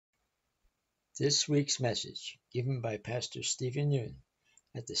This week's message, given by Pastor Stephen Yun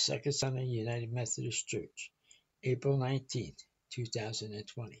at the Second Sunday United Methodist Church, April 19th,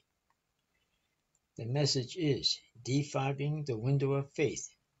 2020. The message is Defogging the Window of Faith,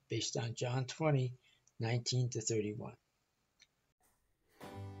 based on John 20, 19-31.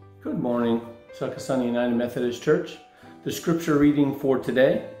 Good morning, Second Sunday United Methodist Church. The scripture reading for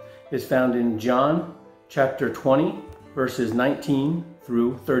today is found in John chapter 20, verses 19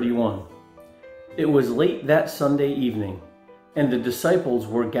 through 31. It was late that Sunday evening, and the disciples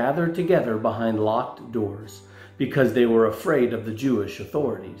were gathered together behind locked doors because they were afraid of the Jewish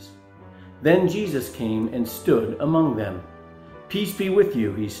authorities. Then Jesus came and stood among them. "Peace be with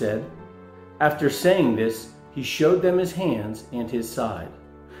you," he said. After saying this, he showed them his hands and his side.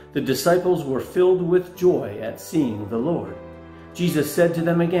 The disciples were filled with joy at seeing the Lord. Jesus said to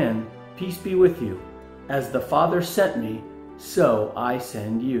them again, "Peace be with you. As the Father sent me, so I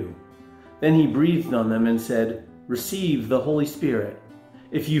send you." Then he breathed on them and said, "Receive the Holy Spirit.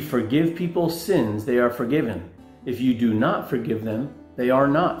 If you forgive people's sins, they are forgiven. If you do not forgive them, they are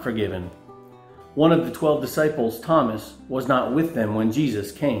not forgiven." One of the 12 disciples, Thomas, was not with them when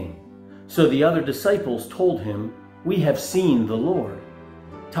Jesus came. So the other disciples told him, "We have seen the Lord."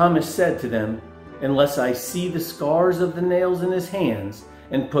 Thomas said to them, "Unless I see the scars of the nails in his hands,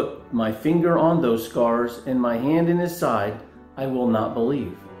 and put my finger on those scars and my hand in his side, I will not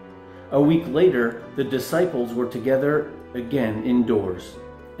believe." A week later, the disciples were together again indoors,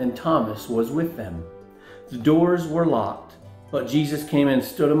 and Thomas was with them. The doors were locked, but Jesus came and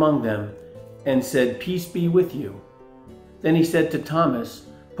stood among them and said, "Peace be with you." Then he said to Thomas,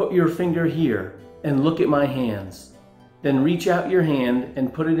 "Put your finger here and look at my hands. Then reach out your hand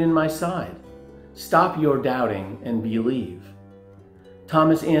and put it in my side. Stop your doubting and believe."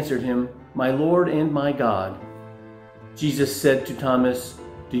 Thomas answered him, "My Lord and my God." Jesus said to Thomas,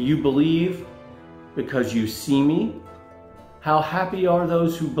 "Do you believe because you see me? How happy are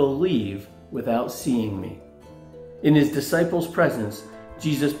those who believe without seeing me." In his disciples' presence,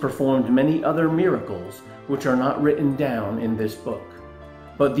 Jesus performed many other miracles which are not written down in this book.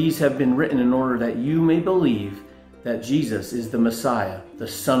 But these have been written in order that you may believe that Jesus is the Messiah, the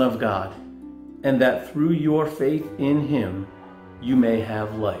Son of God, and that through your faith in him, you may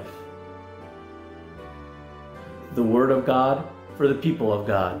have life. The word of God for the people of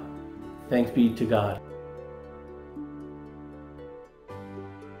God. Thanks be to God.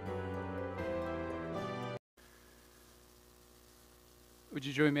 Would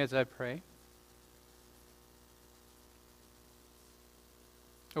you join me as I pray?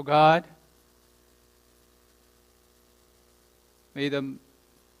 Oh God, may the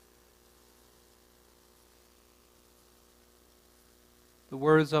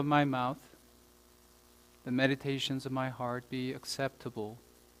words of my mouth, the meditations of my heart be acceptable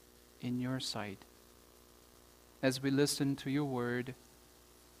in your sight. As we listen to your word,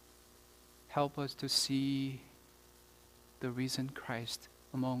 help us to see the risen Christ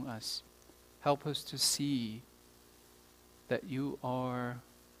among us. Help us to see that you are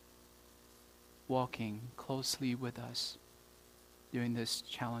walking closely with us during these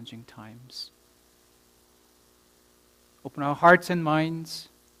challenging times. Open our hearts and minds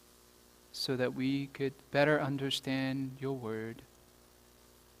so that we could better understand your word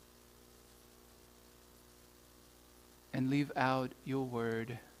and live out your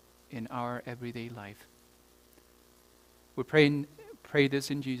word in our everyday life. We pray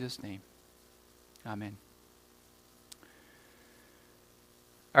this in Jesus' name. Amen.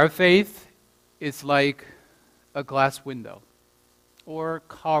 Our faith is like a glass window, or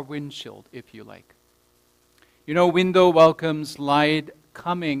car windshield, if you like. You know, window welcomes light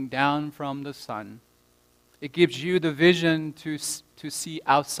coming down from the sun. It gives you the vision to see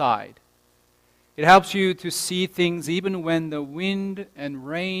outside. It helps you to see things even when the wind and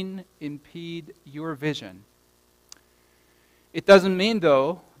rain impede your vision. It doesn't mean,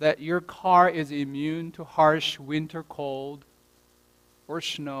 though, that your car is immune to harsh winter cold or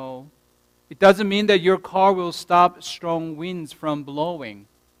snow. It doesn't mean that your car will stop strong winds from blowing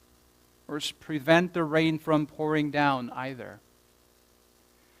or prevent the rain from pouring down either.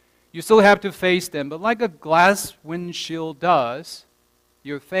 You still have to face them, but like a glass windshield does,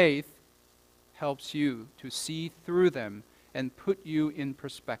 your faith helps you to see through them and put you in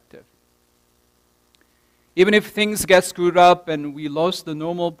perspective. Even if things get screwed up and we lost the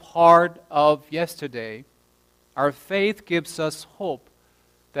normal part of yesterday, our faith gives us hope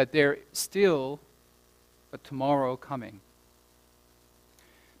that there is still a tomorrow coming.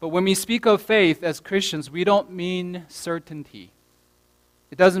 But when we speak of faith as Christians, we don't mean certainty.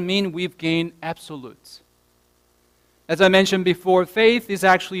 It doesn't mean we've gained absolutes. As I mentioned before, faith is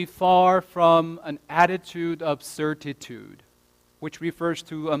actually far from an attitude of certitude, which refers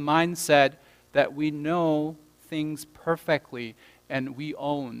to a mindset that we know things perfectly and we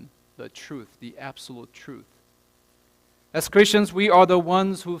own the truth, the absolute truth. As Christians, we are the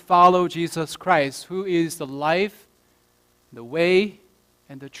ones who follow Jesus Christ, who is the life, the way,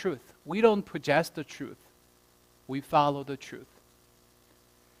 and the truth. We don't possess the truth. We follow the truth.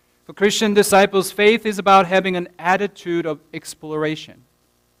 For Christian disciples, faith is about having an attitude of exploration,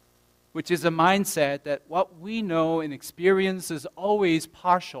 which is a mindset that what we know and experience is always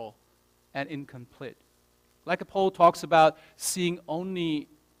partial and incomplete. Like Paul talks about seeing only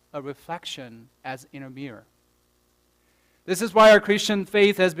a reflection as in a mirror. This is why our Christian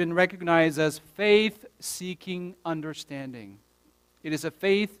faith has been recognized as faith seeking understanding. It is a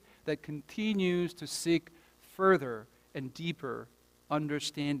faith that continues to seek further and deeper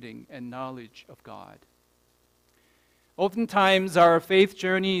understanding and knowledge of God. Oftentimes, our faith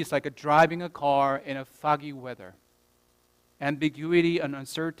journey is like driving a car in a foggy weather. Ambiguity and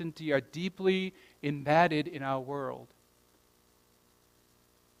uncertainty are deeply embedded in our world,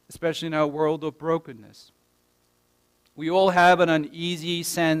 especially in our world of brokenness. We all have an uneasy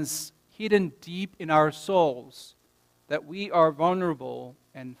sense hidden deep in our souls that we are vulnerable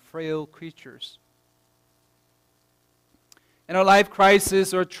and frail creatures. And a life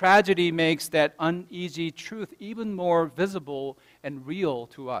crisis or tragedy makes that uneasy truth even more visible and real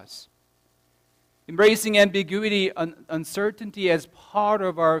to us. Embracing ambiguity and uncertainty as part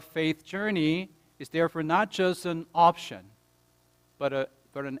of our faith journey is therefore not just an option, but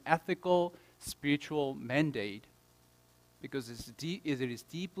an ethical, spiritual mandate, because it is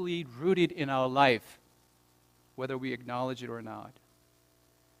deeply rooted in our life, whether we acknowledge it or not.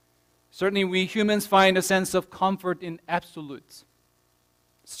 Certainly, we humans find a sense of comfort in absolutes,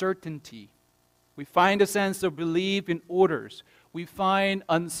 certainty. We find a sense of belief in orders. We find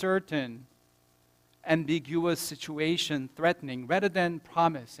uncertain, ambiguous situation threatening rather than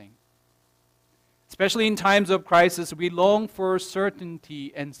promising. Especially in times of crisis, we long for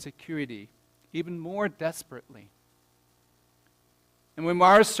certainty and security, even more desperately. And when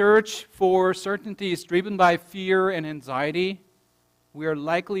our search for certainty is driven by fear and anxiety, we are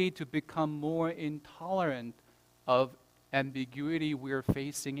likely to become more intolerant of ambiguity we are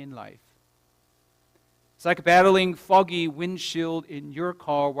facing in life. It's like battling foggy windshield in your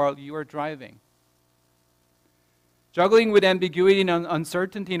car while you are driving. Juggling with ambiguity and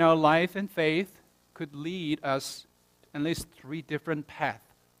uncertainty in our life and faith could lead us at least 3 different paths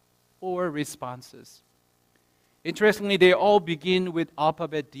or responses. Interestingly, they all begin with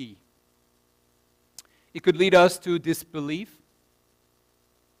alphabet D. It could lead us to disbelief,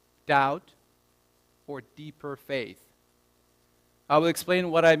 doubt, or deeper faith. I will explain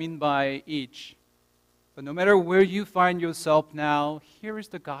what I mean by each. But no matter where you find yourself now, here is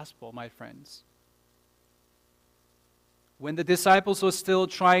the gospel, my friends. When the disciples were still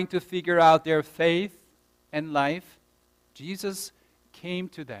trying to figure out their faith and life, Jesus came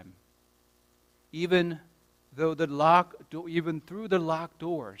to them, even through the locked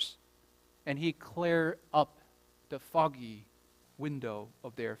doors, and he cleared up the foggy window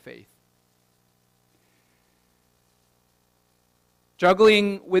of their faith.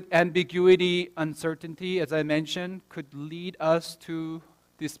 Juggling with ambiguity, uncertainty, as I mentioned, could lead us to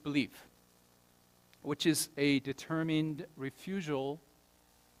disbelief, which is a determined refusal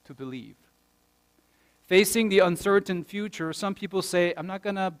to believe. Facing the uncertain future, some people say, I'm not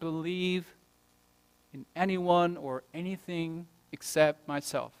going to believe in anyone or anything except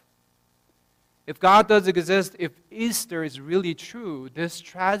myself. If God does exist, if Easter is really true, this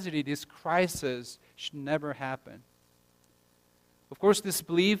tragedy, this crisis should never happen. Of course, this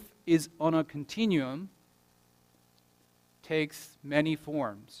belief is on a continuum, takes many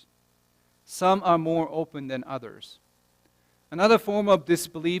forms. Some are more open than others. Another form of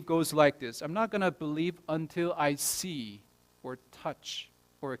disbelief goes like this: I'm not going to believe until I see or touch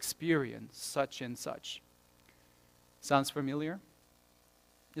or experience such and such. Sounds familiar?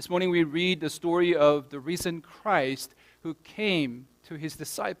 This morning we read the story of the risen Christ who came to his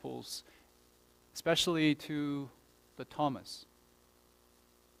disciples, especially to the Thomas.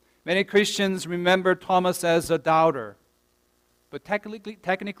 Many Christians remember Thomas as a doubter, but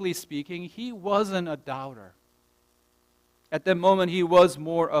technically speaking, he wasn't a doubter. At that moment, he was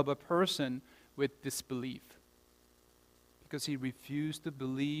more of a person with disbelief because he refused to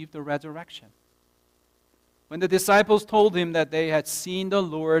believe the resurrection. When the disciples told him that they had seen the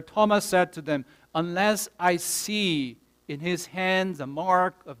Lord, Thomas said to them, unless I see in his hands a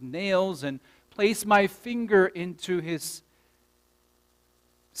mark of nails and place my finger into his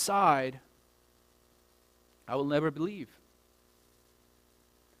side, I will never believe.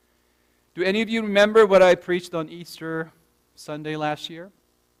 Do any of you remember what I preached on Easter Sunday last year?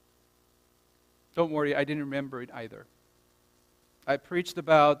 Don't worry, I didn't remember it either. I preached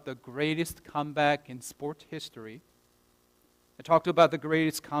about the greatest comeback in sport history. I talked about the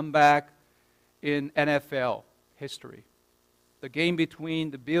greatest comeback in NFL history. The game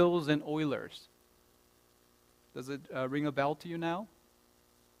between the Bills and Oilers. Does it ring a bell to you now?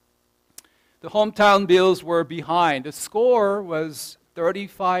 The hometown Bills were behind. The score was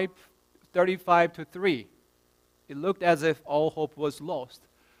 35 to 3. It looked as if all hope was lost.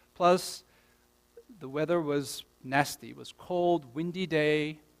 Plus, the weather was nasty. It was cold, windy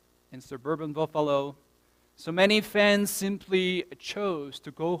day in suburban Buffalo. So many fans simply chose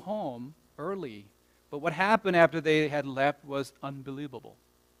to go home early. But what happened after they had left was unbelievable.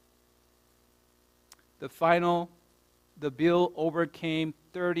 The Bill overcame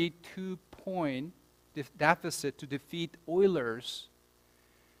 32-point deficit to defeat Oilers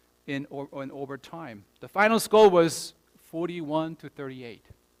in overtime. The final score was 41 to 38.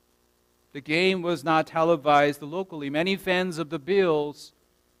 The game was not televised locally. Many fans of the Bills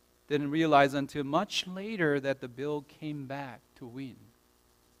didn't realize until much later that the Bill came back to win.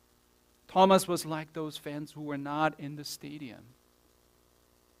 Thomas was like those fans who were not in the stadium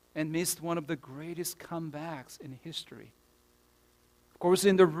and missed one of the greatest comebacks in history. Of course,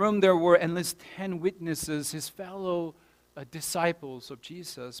 in the room there were at least 10 witnesses, his fellow disciples of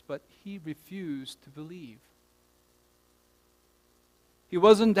Jesus, but he refused to believe. He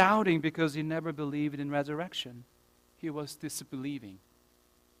wasn't doubting because he never believed in resurrection. He was disbelieving.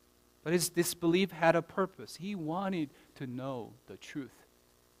 But his disbelief had a purpose. He wanted to know the truth.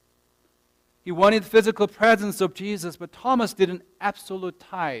 He wanted physical presence of Jesus, but Thomas didn't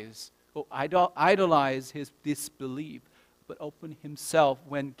absolutize or idolize his disbelief, but open himself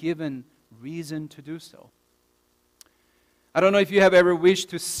when given reason to do so. I don't know if you have ever wished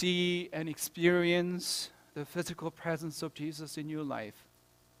to see and experience the physical presence of Jesus in your life.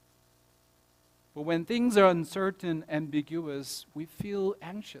 But when things are uncertain, ambiguous, we feel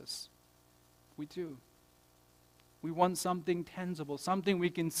anxious. We do. We want something tangible, something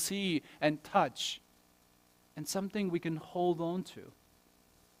we can see and touch, and something we can hold on to.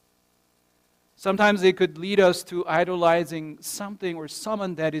 Sometimes it could lead us to idolizing something or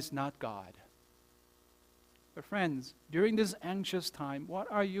someone that is not God. But friends, during this anxious time, what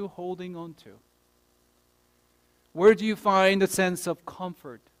are you holding on to? Where do you find a sense of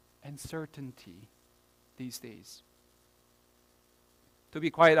comfort and certainty these days? To be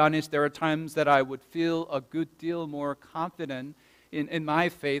quite honest, there are times that I would feel a good deal more confident in my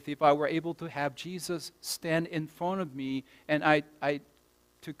faith if I were able to have Jesus stand in front of me and I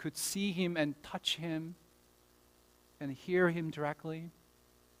could see him and touch him and hear him directly.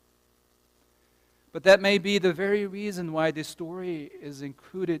 But that may be the very reason why this story is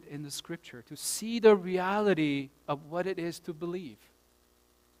included in the scripture, to see the reality of what it is to believe.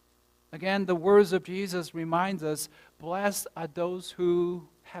 Again, the words of Jesus reminds us, blessed are those who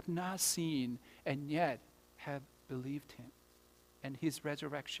have not seen and yet have believed him and his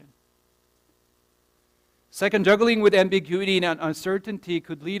resurrection. Second, juggling with ambiguity and uncertainty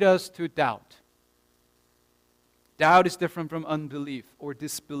could lead us to doubt. Doubt is different from unbelief or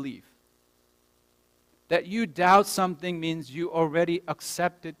disbelief. That you doubt something means you already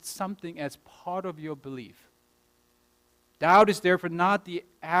accepted something as part of your belief. Doubt is therefore not the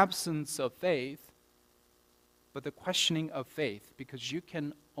absence of faith, but the questioning of faith, because you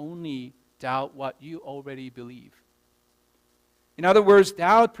can only doubt what you already believe. In other words,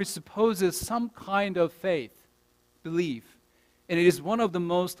 doubt presupposes some kind of faith, belief, and it is one of the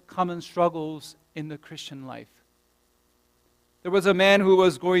most common struggles in the Christian life. There was a man who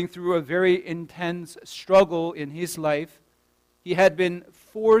was going through a very intense struggle in his life. He had been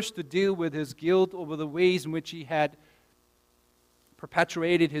forced to deal with his guilt over the ways in which he had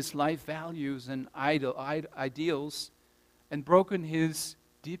perpetuated his life values and ideals and broken his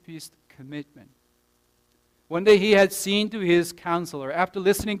deepest commitment. One day he had seen to his counselor, after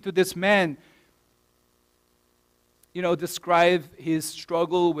listening to this man, describe his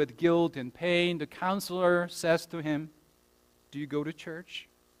struggle with guilt and pain, the counselor says to him, "Do you go to church?"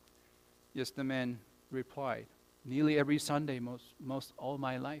 "Yes," the man replied. "Nearly every Sunday, most all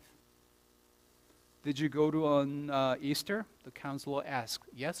my life." "Did you go to on Easter?" the counselor asked.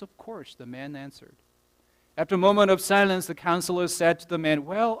 "Yes, of course," the man answered. After a moment of silence, the counselor said to the man,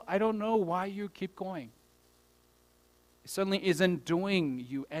 "Well, I don't know why you keep going. It certainly isn't doing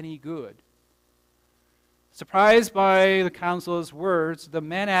you any good." Surprised by the counselor's words, the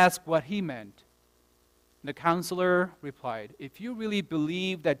man asked what he meant. The counselor replied, "If you really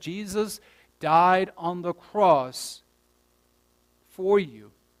believe that Jesus died on the cross for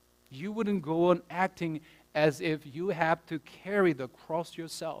you, you wouldn't go on acting as if you have to carry the cross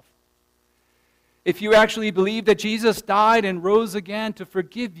yourself. If you actually believe that Jesus died and rose again to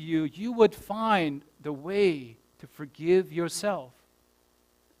forgive you, you would find the way to forgive yourself.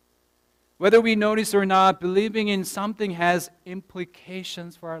 Whether we notice or not, believing in something has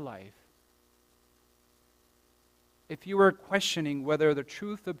implications for our life. If you were questioning whether the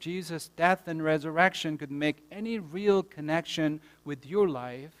truth of Jesus' death and resurrection could make any real connection with your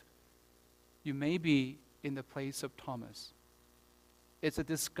life, you may be in the place of Thomas. It's a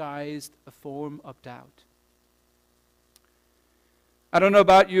disguised form of doubt. I don't know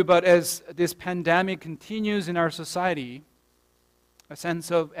about you, but as this pandemic continues in our society, a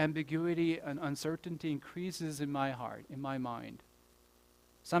sense of ambiguity and uncertainty increases in my heart, in my mind.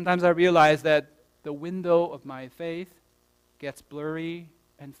 Sometimes I realize that the window of my faith gets blurry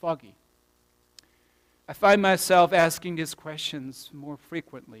and foggy. I find myself asking these questions more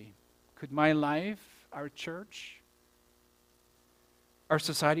frequently. Could my life, our church, our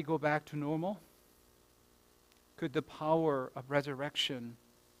society go back to normal? Could the power of resurrection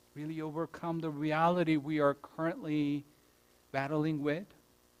really overcome the reality we are currently battling with?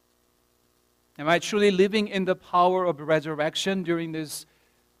 Am I truly living in the power of resurrection during these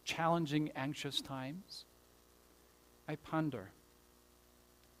challenging, anxious times? I ponder.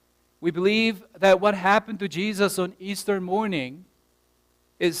 We believe that what happened to Jesus on Easter morning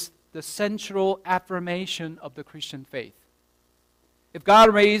is the central affirmation of the Christian faith. If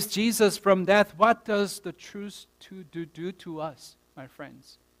God raised Jesus from death, what does the truth do to us, my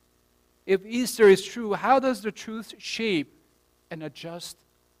friends? If Easter is true, how does the truth shape and adjust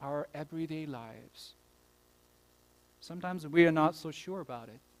our everyday lives? Sometimes we are not so sure about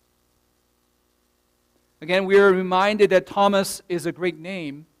it. Again, we are reminded that Thomas is a Greek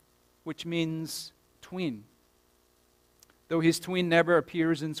name, which means twin, though his twin never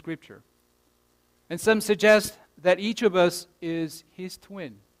appears in Scripture. And some suggest that each of us is his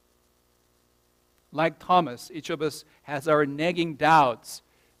twin. Like Thomas, each of us has our nagging doubts,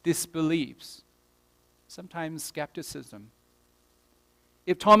 disbeliefs, sometimes skepticism.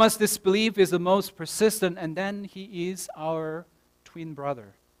 If Thomas' disbelief is the most persistent, and then he is our twin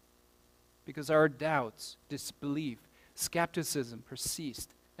brother, because our doubts, disbelief, skepticism persist,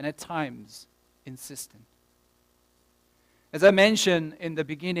 and at times insistent. As I mentioned in the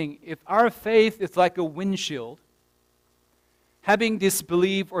beginning, if our faith is like a windshield, having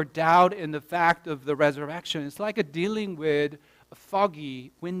disbelief or doubt in the fact of the resurrection is like dealing with a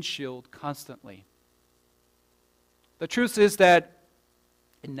foggy windshield constantly. The truth is that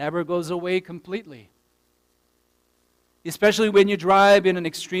it never goes away completely. Especially when you drive in an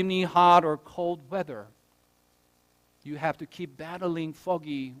extremely hot or cold weather. You have to keep battling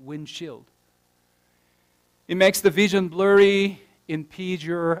foggy windshield. It makes the vision blurry, impedes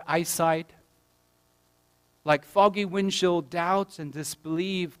your eyesight. Like foggy windshield, doubts and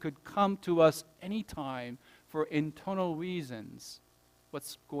disbelief could come to us anytime for internal reasons,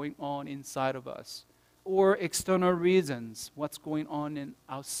 what's going on inside of us, or external reasons, what's going on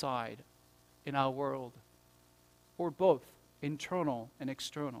outside in our world, or both, internal and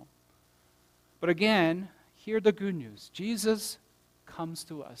external. But again, hear the good news. Jesus comes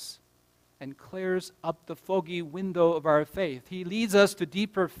to us and clears up the foggy window of our faith. He leads us to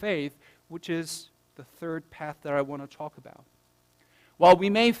deeper faith, which is the third path that I want to talk about. While we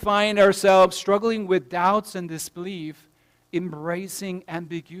may find ourselves struggling with doubts and disbelief, embracing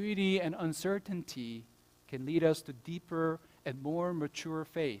ambiguity and uncertainty can lead us to deeper and more mature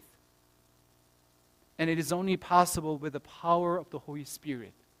faith. And it is only possible with the power of the Holy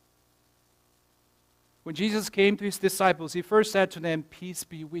Spirit. When Jesus came to his disciples, he first said to them, "Peace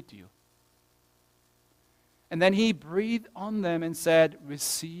be with you." And then he breathed on them and said,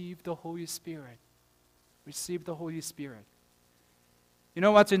 "Receive the Holy Spirit. Receive the Holy Spirit." You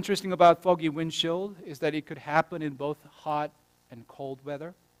know what's interesting about foggy windshield is that it could happen in both hot and cold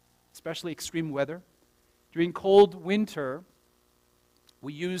weather, especially extreme weather. During cold winter,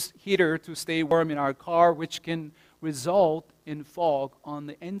 we use heater to stay warm in our car, which can result in fog on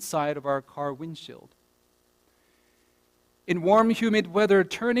the inside of our car windshield. In warm, humid weather,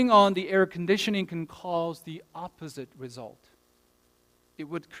 turning on the air conditioning can cause the opposite result. It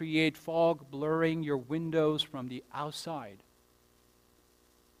would create fog, blurring your windows from the outside.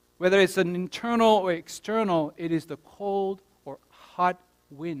 Whether it's an internal or external, it is the cold or hot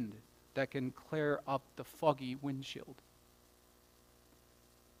wind that can clear up the foggy windshield.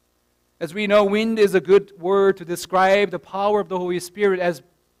 As we know, wind is a good word to describe the power of the Holy Spirit, as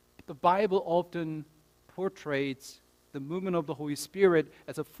the Bible often portrays the movement of the Holy Spirit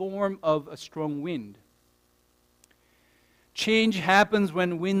as a form of a strong wind. Change happens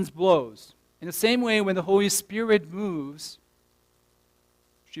when wind blows. In the same way, when the Holy Spirit moves,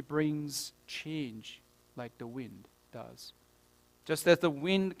 she brings change like the wind does. Just as the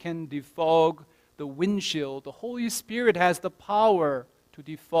wind can defog the windshield, the Holy Spirit has the power to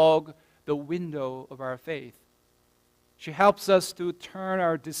defog the window of our faith. She helps us to turn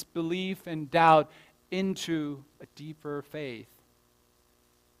our disbelief and doubt into a deeper faith.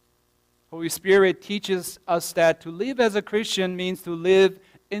 Holy Spirit teaches us that to live as a Christian means to live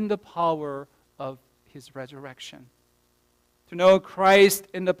in the power of His resurrection. To know Christ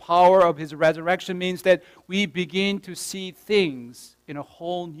in the power of His resurrection means that we begin to see things in a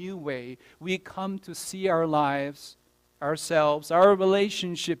whole new way. We come to see our lives, ourselves, our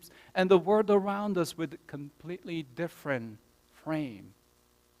relationships, and the world around us with a completely different frame.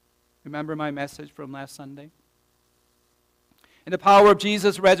 Remember my message from last Sunday? In the power of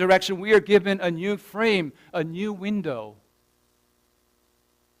Jesus' resurrection, we are given a new frame, a new window.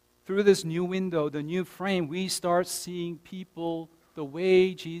 Through this new window, the new frame, we start seeing people the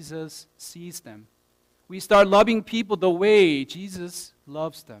way Jesus sees them. We start loving people the way Jesus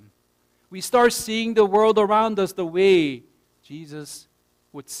loves them. We start seeing the world around us the way Jesus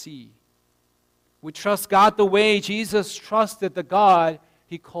would see. We trust God the way Jesus trusted the God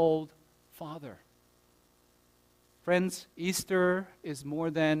He called Father. Friends, Easter is more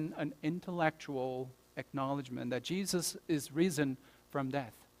than an intellectual acknowledgement that Jesus is risen from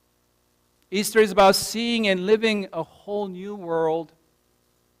death. Easter is about seeing and living a whole new world,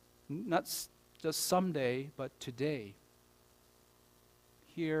 not just someday, but today,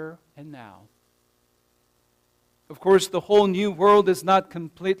 here and now. Of course, the whole new world is not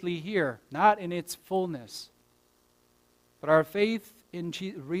completely here, not in its fullness. But our faith in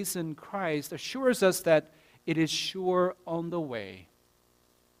risen Christ assures us that it is sure on the way.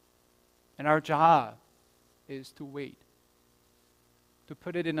 And our job is to wait. To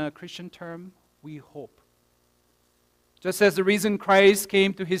put it in a Christian term, we hope. Just as the risen Christ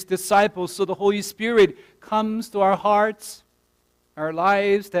came to His disciples, so the Holy Spirit comes to our hearts, our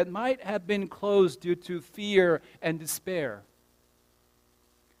lives that might have been closed due to fear and despair.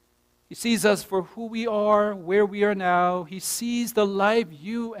 He sees us for who we are, where we are now. He sees the life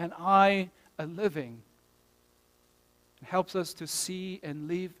you and I are living. It helps us to see and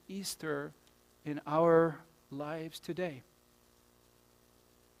live Easter in our lives today.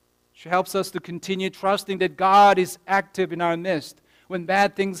 She helps us to continue trusting that God is active in our midst. When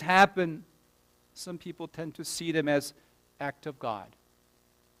bad things happen, some people tend to see them as act of God.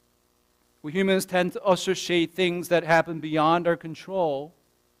 We humans tend to associate things that happen beyond our control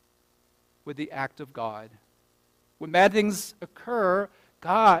with the act of God. When bad things occur,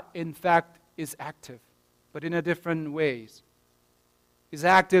 God, in fact, is active, but in a different ways. He's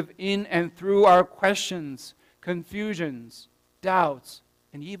active in and through our questions, confusions, doubts,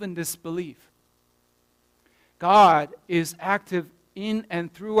 and even disbelief. God is active in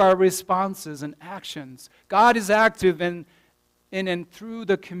and through our responses and actions. God is active in and through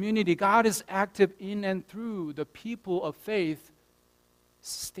the community. God is active in and through the people of faith,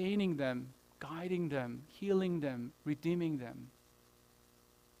 sustaining them, guiding them, healing them, redeeming them.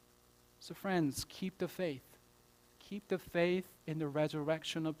 So friends, keep the faith. Keep the faith in the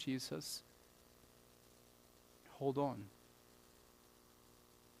resurrection of Jesus. Hold on.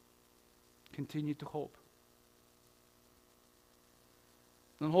 Continue to hope.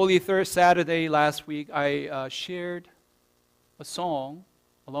 On Holy Third Saturday last week, I shared a song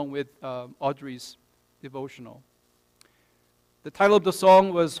along with Audrey's devotional. The title of the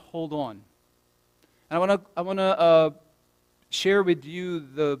song was "Hold On," and I want to share with you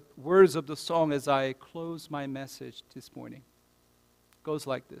the words of the song as I close my message this morning. It goes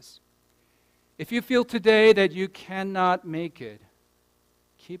like this: If you feel today that you cannot make it,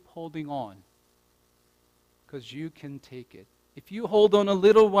 keep holding on, because you can take it. If you hold on a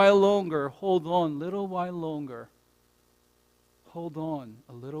little while longer, hold on a little while longer. Hold on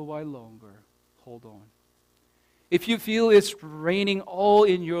a little while longer. Hold on. If you feel it's raining all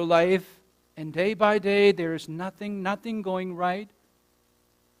in your life, and day by day there is nothing going right,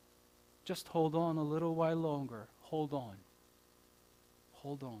 just hold on a little while longer. Hold on.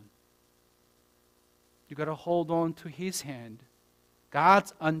 Hold on. You got to hold on to His hand,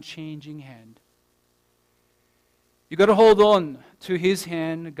 God's unchanging hand. You got to hold on to His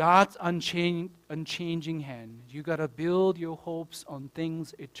hand, God's unchanging hand. You got to build your hopes on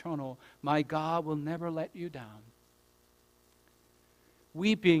things eternal. My God will never let you down.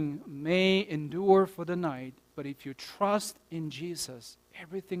 Weeping may endure for the night, but if you trust in Jesus,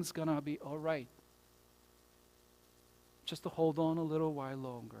 everything's going to be all right. just to hold on a little while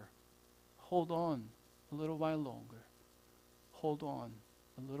longer. Hold on a little while longer. Hold on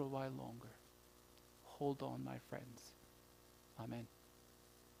a little while longer. Hold on, my friends. Amen.